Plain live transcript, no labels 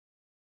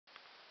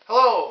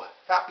Hello,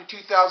 happy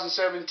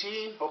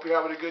 2017. Hope you're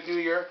having a good new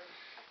year.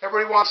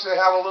 Everybody wants to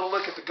have a little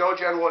look at the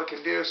GoGen, what it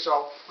can do,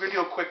 so we're going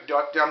to do a quick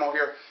demo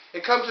here.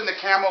 It comes in the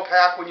camo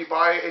pack. When you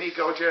buy any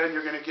GoGen,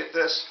 you're going to get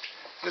this,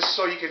 just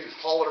so you can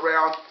haul it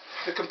around.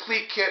 The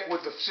complete kit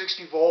with the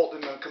 60 volt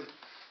and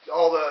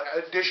all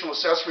the additional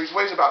accessories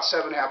weighs about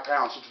 7.5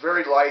 pounds. So it's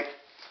very light.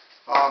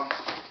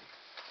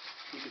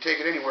 You can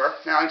take it anywhere.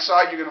 Now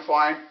inside you're going to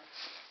find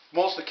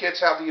most of the kits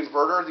have the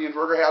inverter. The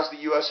inverter has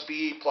the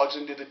USB, plugs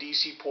into the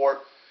DC port.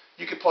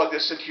 You can plug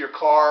this into your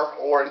car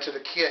or into the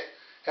kit,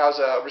 has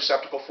a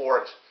receptacle for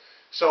it.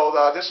 So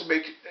this will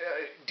make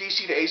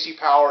DC to AC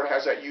power and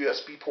has that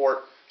USB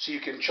port so you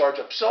can charge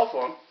up a cell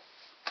phone.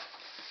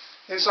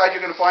 Inside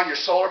you're going to find your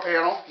solar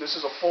panel. This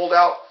is a fold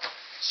out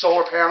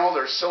solar panel.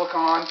 There's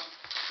silicone.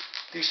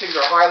 These things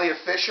are highly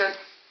efficient.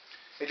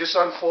 It just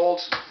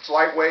unfolds. It's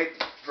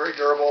lightweight, very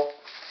durable.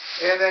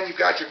 And then you've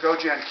got your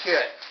GoGen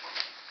kit.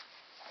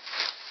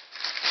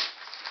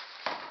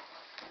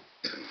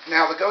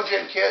 Now the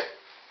GoGen kit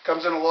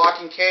comes in a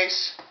locking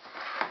case.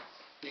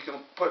 You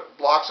can put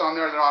blocks on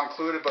there, they're not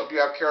included, but if you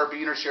have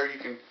carabiners here, you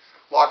can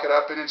lock it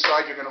up, and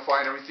inside you're going to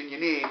find everything you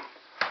need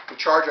to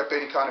charge up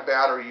any kind of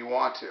battery you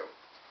want to.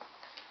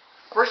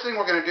 First thing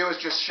we're going to do is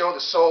just show the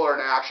solar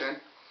in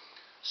action.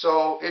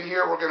 So in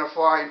here we're going to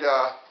find,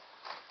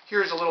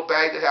 here's a little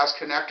bag that has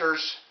connectors.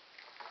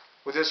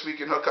 With this we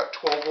can hook up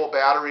 12 volt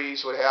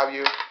batteries, what have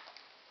you.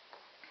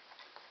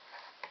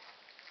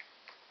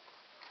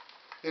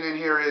 And in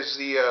here is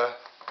the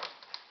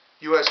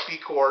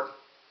USB cord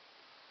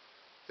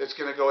that's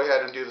going to go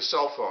ahead and do the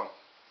cell phone.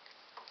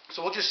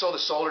 So we'll just show the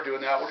solar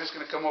doing that. We're just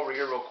going to come over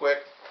here real quick.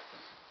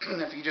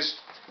 If you just,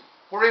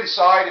 we're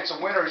inside, it's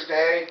a winter's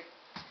day.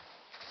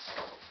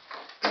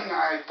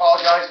 I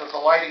apologize that the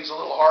lighting's a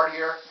little hard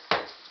here.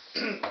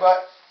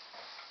 But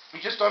you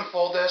just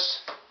unfold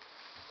this.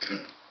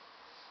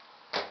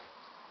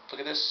 Look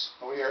at this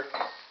over here.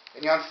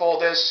 And you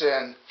unfold this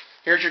and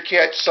here's your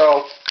kit.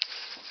 So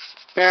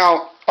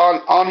now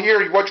on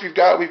here what we've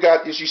got,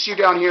 as you see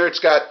down here, it's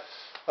got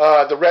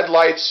the red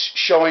lights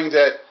showing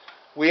that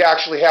we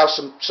actually have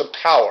some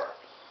power.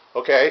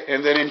 Okay,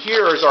 and then in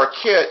here is our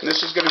kit, and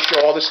this is going to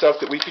show all the stuff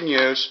that we can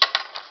use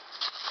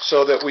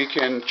so that we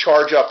can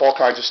charge up all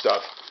kinds of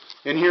stuff.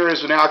 And here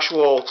is an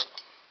actual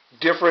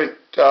different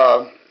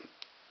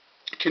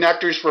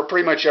connectors for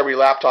pretty much every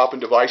laptop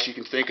and device you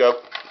can think of.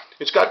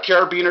 It's got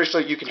carabiners so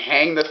you can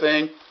hang the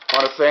thing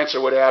on a fence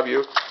or what have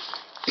you.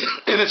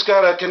 And it's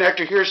got a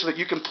connector here so that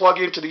you can plug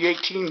into the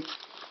 18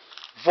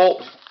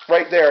 volt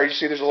right there. You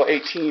see there's a little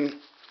 18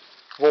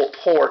 volt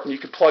port, and you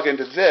can plug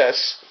into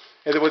this.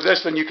 And then with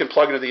this, then you can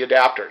plug into the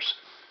adapters.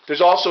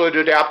 There's also an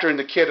adapter in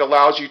the kit that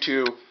allows you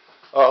to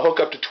hook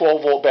up to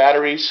 12 volt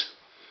batteries.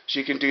 So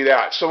you can do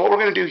that. So what we're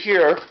going to do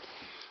here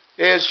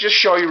is just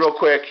show you real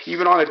quick,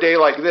 even on a day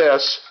like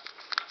this,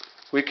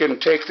 we can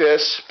take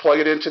this, plug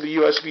it into the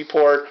USB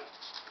port,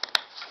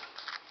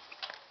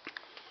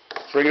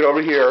 bring it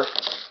over here.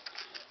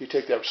 You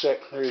take that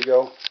stick, there you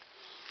go,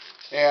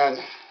 and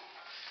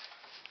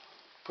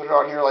put it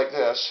on here like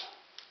this.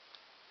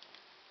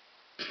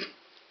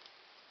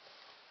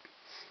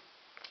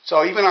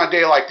 So even on a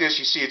day like this,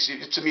 you see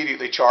it's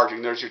immediately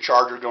charging. There's your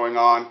charger going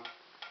on.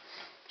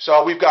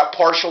 So we've got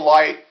partial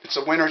light. It's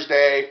a winter's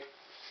day.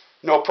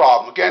 No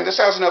problem. Again, this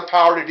has enough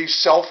power to do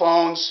cell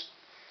phones.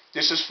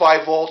 This is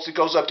 5 volts. It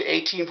goes up to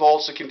 18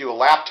 volts. It can do a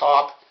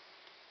laptop.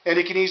 And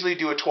it can easily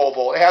do a 12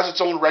 volt. It has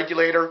its own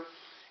regulator.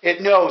 It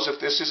knows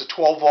if this is a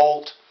 12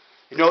 volt.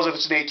 It knows if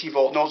it's an 18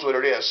 volt. It knows what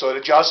it is. So it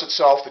adjusts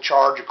itself to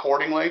charge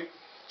accordingly.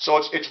 So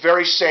it's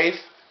very safe.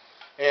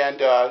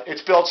 And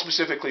it's built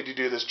specifically to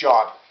do this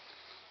job.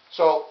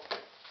 So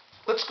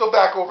let's go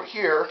back over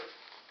here.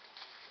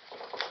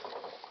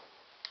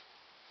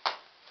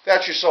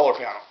 That's your solar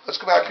panel. Let's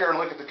go back here and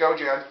look at the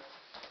GoGen.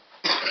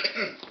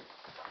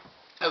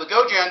 Now the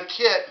GoGen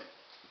kit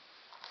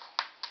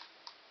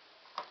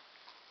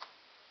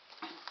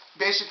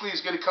basically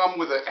is going to come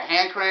with a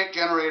hand crank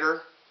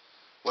generator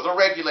with a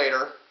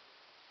regulator.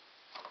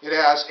 It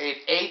has an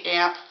 8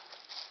 amp,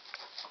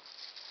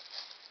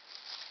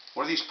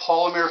 one of these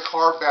polymer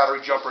car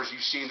battery jumpers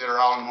you've seen that are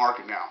out on the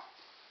market now.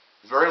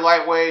 Very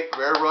lightweight,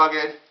 very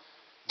rugged.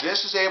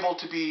 This is able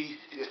to be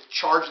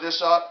charge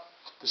this up.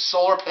 The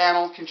solar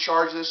panel can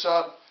charge this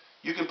up.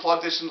 You can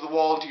plug this into the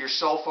wall into your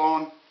cell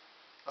phone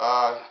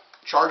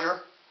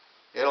charger.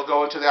 It'll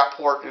go into that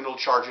port and it'll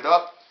charge it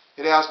up.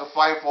 It has the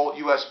 5 volt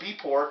USB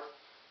port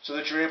so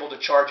that you're able to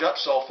charge up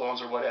cell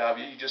phones or what have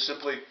you. You just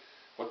simply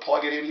would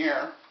plug it in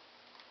here.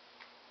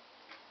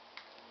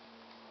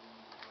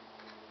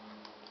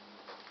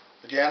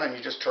 Again, and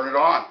you just turn it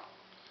on.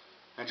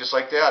 And just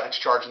like that, it's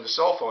charging the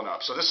cell phone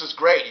up. So this is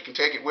great. You can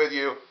take it with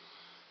you.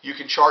 You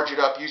can charge it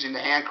up using the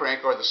hand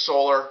crank or the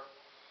solar.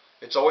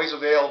 It's always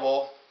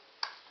available.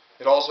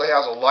 It also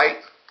has a light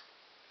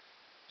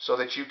so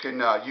that you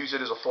can use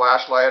it as a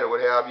flashlight or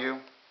what have you.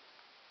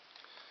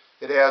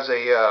 It has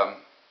a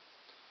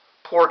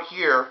port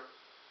here,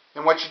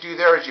 and what you do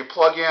there is you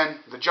plug in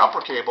the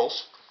jumper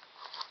cables.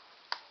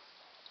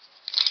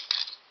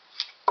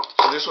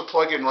 So this would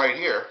plug in right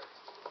here.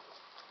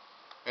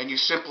 and you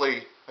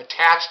simply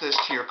attach this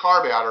to your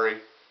car battery,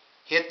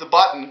 hit the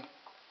button,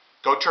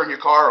 go turn your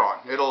car on.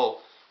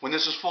 When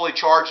this is fully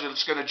charged,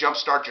 it's going to jump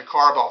start your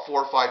car about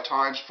 4 or 5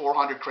 times,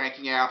 400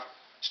 cranking amp,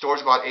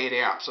 stores about 8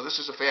 amps. So this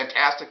is a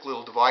fantastic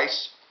little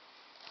device.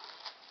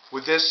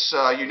 With this,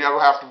 you never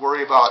have to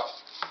worry about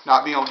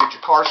not being able to get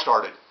your car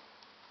started.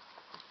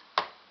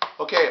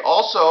 Okay,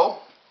 also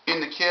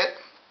in the kit,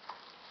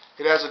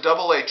 it has a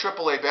AA,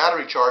 AAA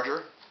battery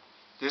charger.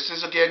 This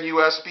is again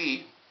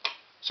USB,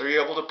 so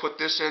you're able to put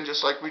this in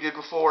just like we did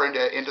before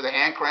into the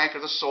hand crank or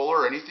the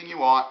solar or anything you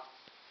want.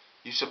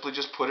 You simply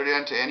just put it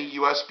into any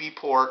USB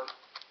port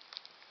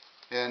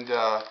and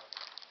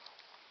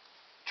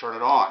turn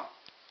it on.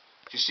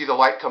 You see the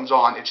light comes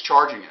on, it's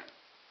charging it.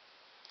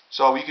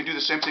 So you can do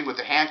the same thing with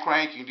the hand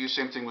crank, you can do the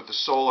same thing with the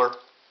solar.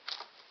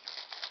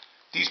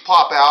 These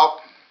pop out.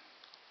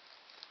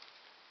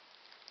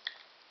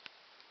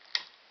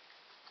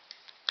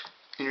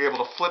 And you're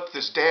able to flip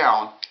this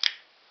down,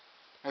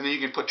 and then you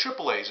can put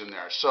AAAs in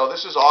there. So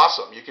this is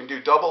awesome. You can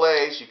do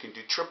AAs, you can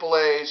do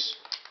AAAs,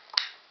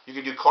 you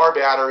can do car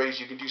batteries,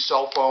 you can do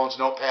cell phones,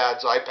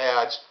 notepads,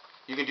 iPads,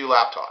 you can do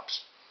laptops.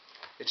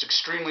 It's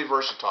extremely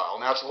versatile,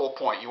 and that's the whole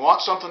point. You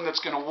want something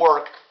that's going to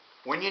work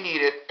when you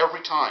need it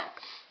every time.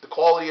 The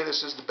quality of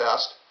this is the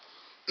best.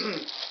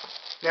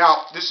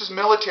 Now, this is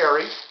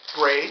military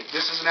grade.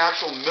 This is an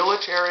actual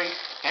military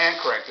hand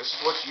crank. This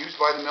is what's used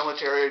by the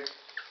military,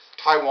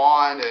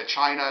 Taiwan,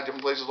 China,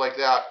 different places like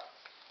that.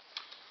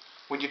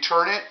 When you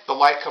turn it, the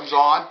light comes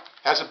on.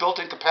 Has a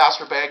built-in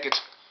capacitor bank.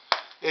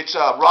 It's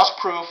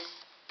rust-proof.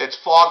 It's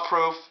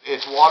fog-proof.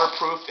 It's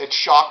waterproof. It's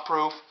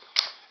shock-proof.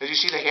 As you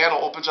see, the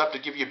handle opens up to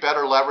give you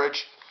better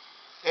leverage.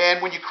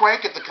 And when you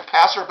crank it, the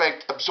capacitor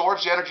bank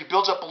absorbs the energy,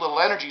 builds up a little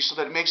energy so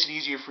that it makes it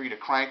easier for you to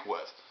crank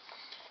with.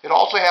 It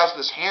also has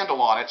this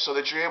handle on it so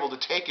that you're able to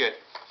take it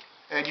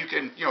and you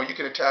can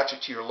attach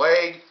it to your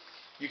leg.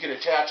 You can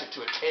attach it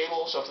to a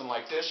table, something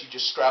like this. You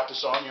just strap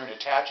this on here and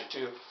attach it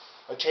to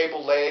a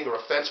table leg or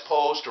a fence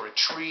post or a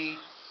tree.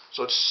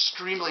 So it's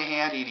extremely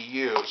handy to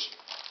use.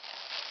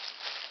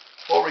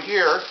 Over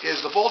here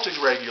is the voltage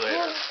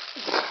regulator.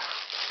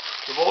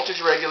 The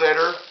voltage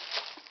regulator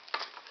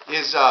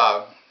is,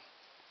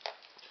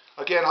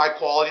 again, high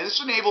quality.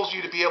 This enables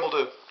you to be able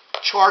to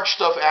charge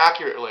stuff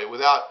accurately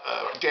without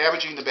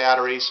damaging the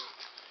batteries.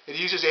 It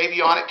uses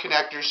avionic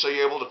connectors, so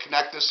you're able to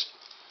connect this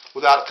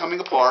without it coming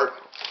apart.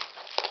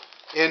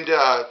 And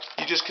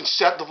you just can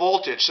set the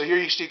voltage. So here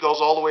you see it goes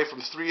all the way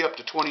from 3 up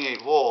to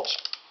 28 volts.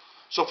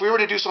 So if we were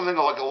to do something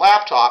like a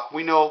laptop,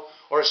 we know,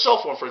 or a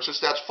cell phone for instance,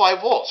 that's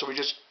 5 volts. So we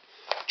just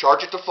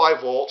charge it to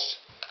 5 volts.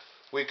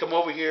 We come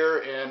over here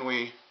and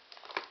we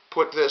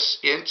put this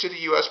into the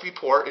USB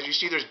port. As you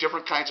see, there's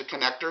different kinds of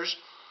connectors.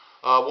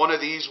 One of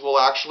these will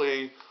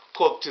actually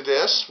hook to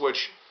this,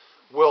 which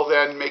will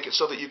then make it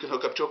so that you can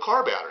hook up to a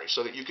car battery,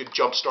 so that you could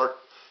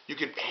you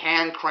could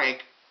hand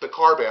crank the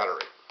car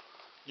battery.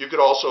 You could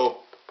also,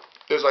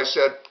 as I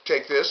said,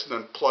 take this and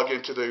then plug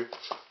into the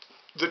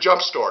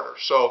jump starter.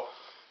 So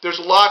there's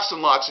lots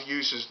and lots of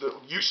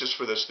uses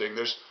for this thing.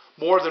 There's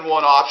more than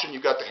one option.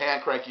 You've got the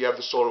hand crank, you have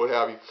the solar, what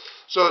have you.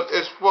 So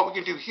what we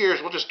can do here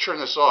is we'll just turn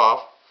this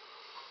off.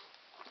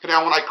 And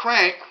now when I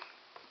crank,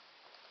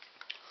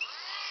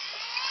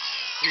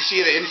 you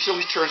see it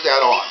instantly turns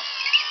that on.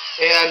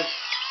 And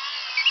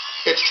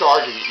it's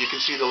charging. You can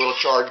see the little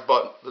charge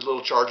button, the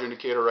little charge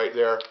indicator right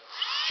there,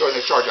 showing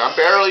the charger. I'm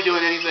barely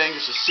doing anything.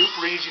 This is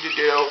super easy to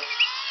do.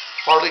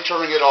 Hardly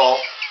turning at all.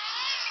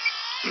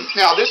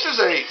 Now this is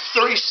a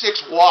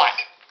 36 watt.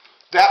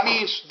 That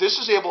means this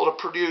is able to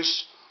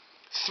produce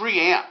 3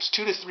 amps,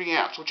 2 to 3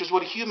 amps, which is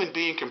what a human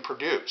being can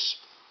produce.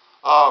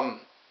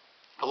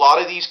 A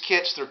lot of these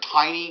kits, they're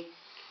tiny.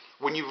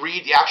 When you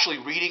actually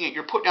reading it,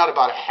 you're putting out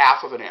about a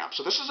half of an amp.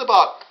 So this is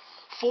about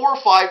 4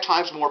 or 5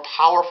 times more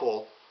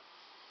powerful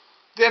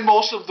than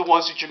most of the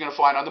ones that you're going to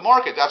find on the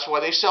market. That's why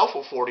they sell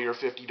for $40 or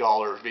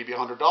 $50, maybe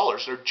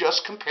 $100. They're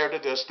just, compared to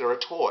this, they're a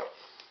toy.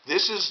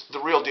 This is the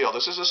real deal.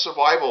 This is a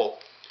survival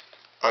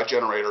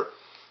generator,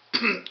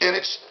 and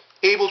it's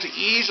able to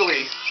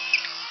easily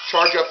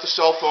charge up the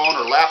cell phone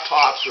or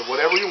laptops or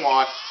whatever you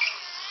want.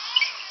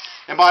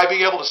 And by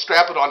being able to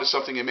strap it onto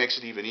something, it makes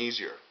it even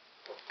easier.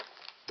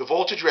 The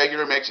voltage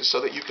regulator makes it so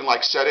that you can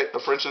set it,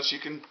 for instance, you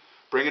can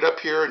bring it up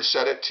here and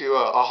set it to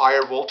a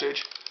higher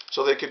voltage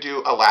so that it could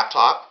do a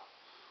laptop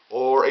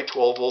or a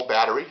 12-volt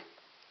battery.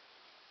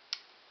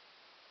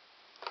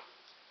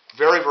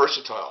 Very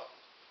versatile.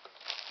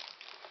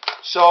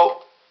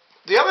 So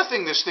the other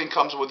thing this thing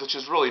comes with, which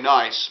is really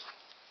nice,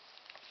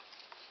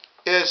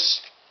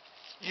 is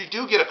you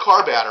do get a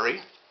car battery.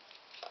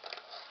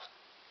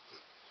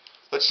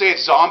 Let's say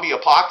it's zombie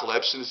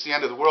apocalypse and it's the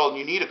end of the world and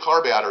you need a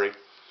car battery.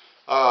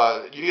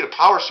 You need a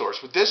power source.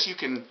 With this you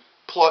can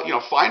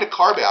find a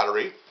car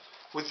battery.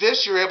 With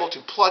this you're able to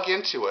plug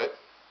into it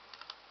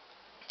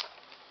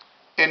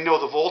and know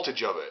the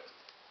voltage of it.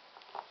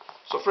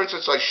 So for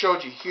instance, I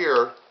showed you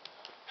here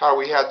how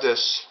we had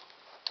this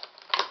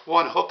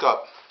one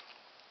hookup.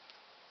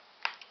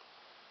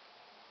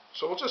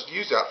 So we'll just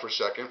use that for a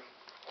second.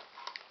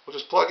 We'll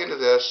just plug into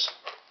this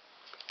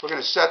We're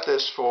going to set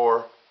this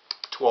for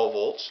 12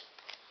 volts.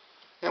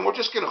 And we're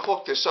just going to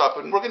hook this up.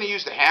 And we're going to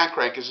use the hand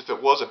crank as if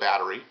it was a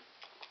battery.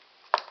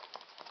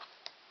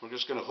 We're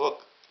just going to hook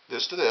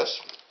this to this.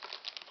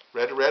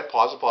 Red to red,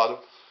 positive,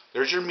 positive.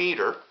 There's your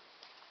meter.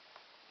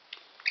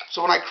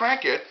 So when I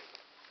crank it,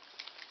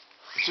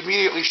 it's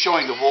immediately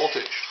showing the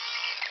voltage.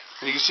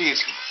 And you can see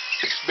it's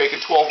making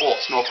 12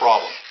 volts, no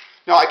problem.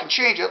 Now I can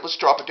change it. Let's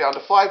drop it down to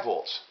 5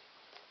 volts.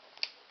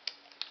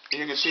 And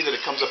you can see that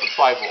it comes up at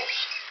 5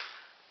 volts.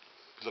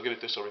 Looking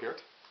at this over here.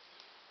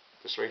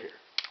 This right here.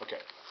 Okay.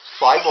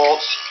 5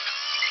 volts.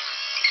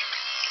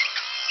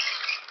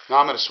 Now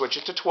I'm going to switch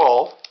it to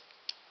 12.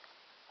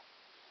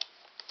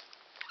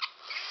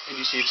 And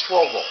you see it's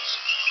 12 volts.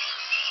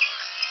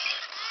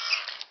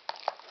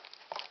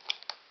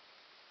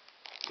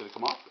 Did it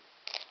come off?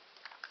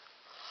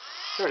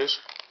 There it is.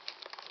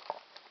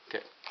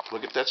 Okay.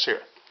 Look at this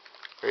here.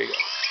 There you go.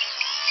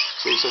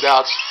 See, so now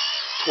it's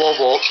 12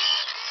 volts.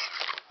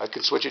 I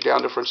can switch it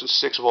down to, for instance,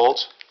 6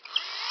 volts.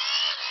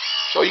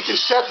 So you can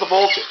set the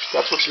voltage.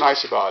 That's what's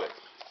nice about it.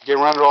 You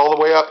can run it all the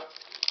way up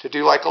to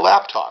do like a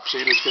laptop. So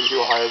it's going to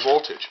do a higher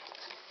voltage.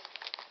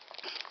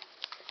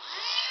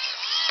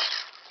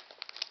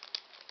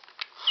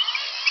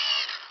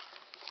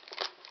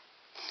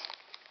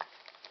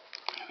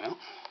 Well,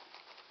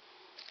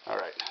 all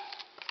right.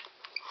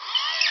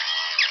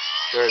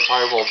 There's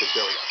higher voltage.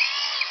 There we go.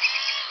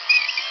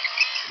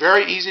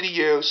 Very easy to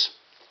use.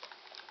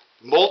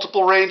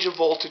 Multiple range of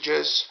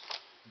voltages.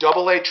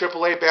 AA,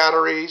 AAA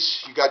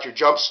batteries. You got your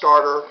jump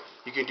starter.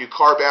 You can do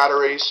car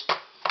batteries.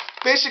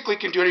 Basically, you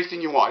can do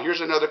anything you want.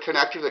 Here's another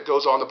connector that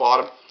goes on the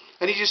bottom.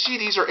 And you see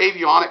these are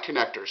avionic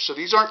connectors. So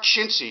these aren't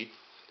chintzy.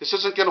 This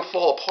isn't going to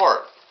fall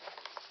apart.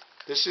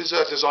 This is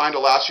designed to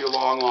last you a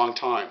long, long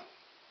time.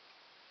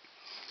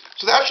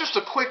 So that's just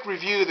a quick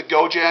review of the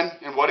GoGen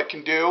and what it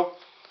can do.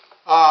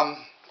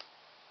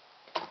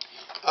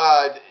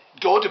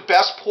 Go to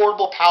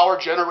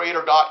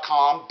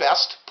bestportablepowergenerator.com,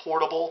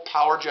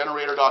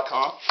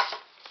 bestportablepowergenerator.com,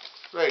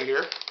 right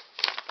here.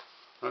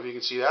 I don't know if you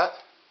can see that.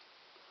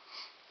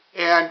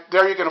 And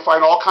there you're going to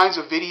find all kinds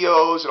of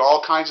videos and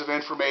all kinds of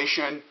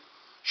information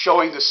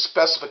showing the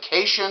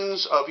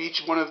specifications of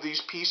each one of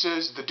these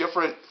pieces, the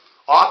different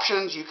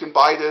options. You can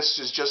buy this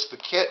as just the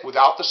kit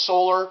without the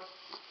solar.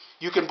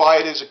 You can buy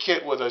it as a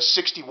kit with a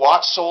 60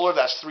 watt solar,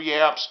 that's 3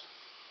 amps,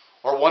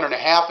 or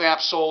 1.5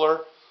 amp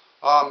solar.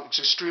 It's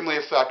extremely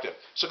effective.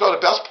 So go to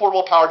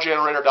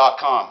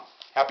bestportablepowergenerator.com.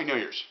 Happy New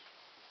Year's.